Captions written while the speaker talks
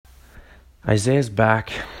Isaiah's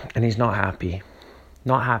back and he's not happy.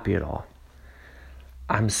 Not happy at all.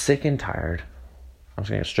 I'm sick and tired. I'm just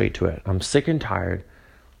going to get straight to it. I'm sick and tired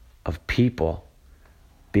of people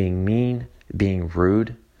being mean, being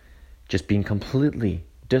rude, just being completely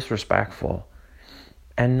disrespectful,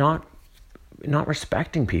 and not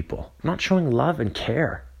respecting people, not showing love and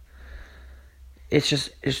care.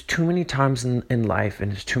 It's too many times in life,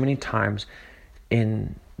 and it's too many times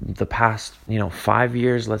in the past, 5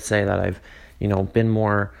 years, let's say, that I've, been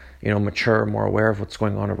more, mature, more aware of what's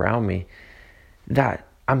going on around me, that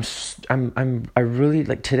I really,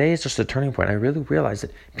 like, today is just a turning point. I really realize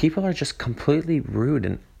that people are just completely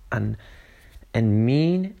rude and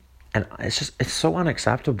mean, and it's so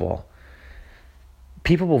unacceptable.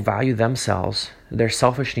 People will value themselves, their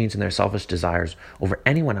selfish needs and their selfish desires over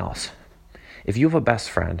anyone else. If you have a best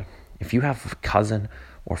friend, if you have a cousin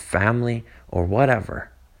or family or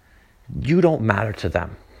whatever, you don't matter to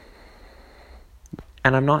them.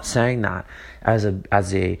 And I'm not saying that as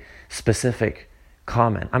a specific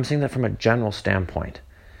comment. I'm saying that from a general standpoint.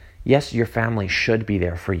 Yes, your family should be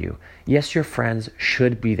there for you. Yes, your friends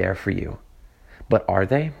should be there for you. But are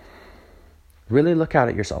they? Really look at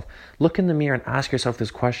it yourself. Look in the mirror and ask yourself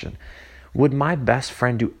this question. Would my best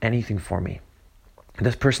friend do anything for me?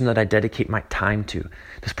 This person that I dedicate my time to,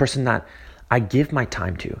 this person that I give my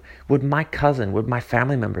time to, would my cousin, would my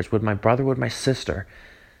family members, would my brother, would my sister,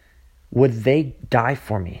 would they die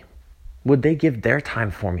for me? Would they give their time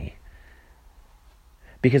for me?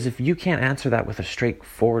 Because if you can't answer that with a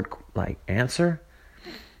straightforward answer,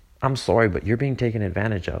 I'm sorry, but you're being taken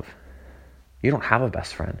advantage of. You don't have a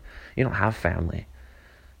best friend. You don't have family.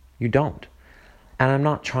 You don't. And I'm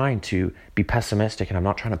not trying to be pessimistic, and I'm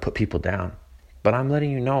not trying to put people down. But I'm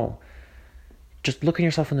letting you know, just look at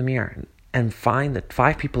yourself in the mirror and find the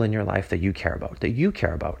 5 people in your life that you care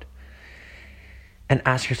about, and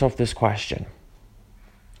ask yourself this question.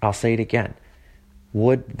 I'll say it again.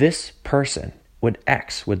 Would this person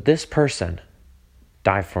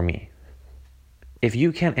die for me? If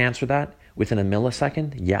you can't answer that within a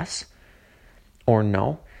millisecond, yes or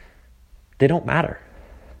no, they don't matter.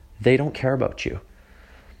 They don't care about you.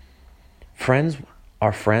 Friends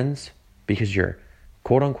are friends because you're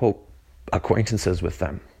quote unquote acquaintances with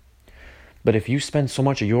them. But if you spend so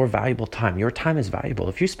much of your valuable time, your time is valuable.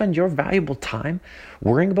 If you spend your valuable time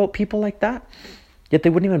worrying about people like that, yet they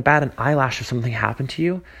wouldn't even bat an eyelash if something happened to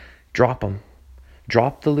you, drop them.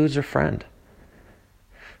 Drop the loser friend.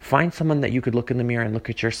 Find someone that you could look in the mirror and look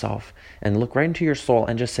at yourself and look right into your soul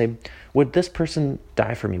and just say, would this person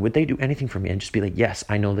die for me? Would they do anything for me? And just be like, yes,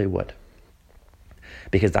 I know they would.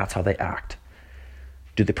 Because that's how they act.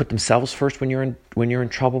 Do they put themselves first when you're in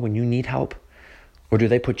trouble, when you need help? Or do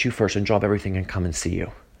they put you first and drop everything and come and see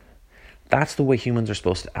you? That's the way humans are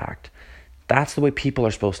supposed to act. That's the way people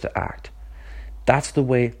are supposed to act. That's the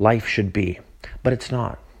way life should be. But it's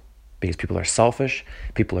not. Because people are selfish,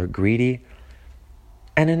 people are greedy.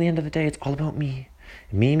 And in the end of the day, it's all about me.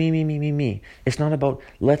 Me. It's not about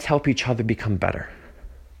let's help each other become better.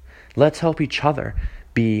 Let's help each other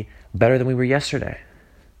be better than we were yesterday.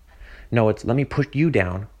 No, it's let me put you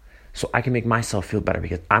down so I can make myself feel better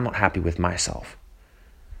because I'm not happy with myself.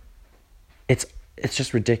 It's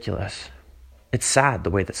just ridiculous. It's sad the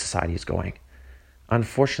way that society is going.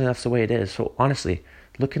 Unfortunately, that's the way it is. So honestly,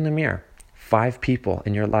 look in the mirror. 5 people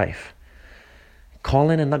in your life. Call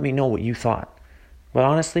in and let me know what you thought. But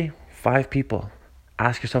honestly, 5 people.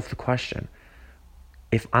 Ask yourself the question.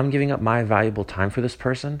 If I'm giving up my valuable time for this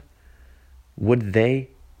person, would they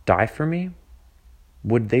die for me?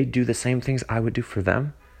 Would they do the same things I would do for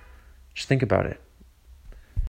them? Just think about it.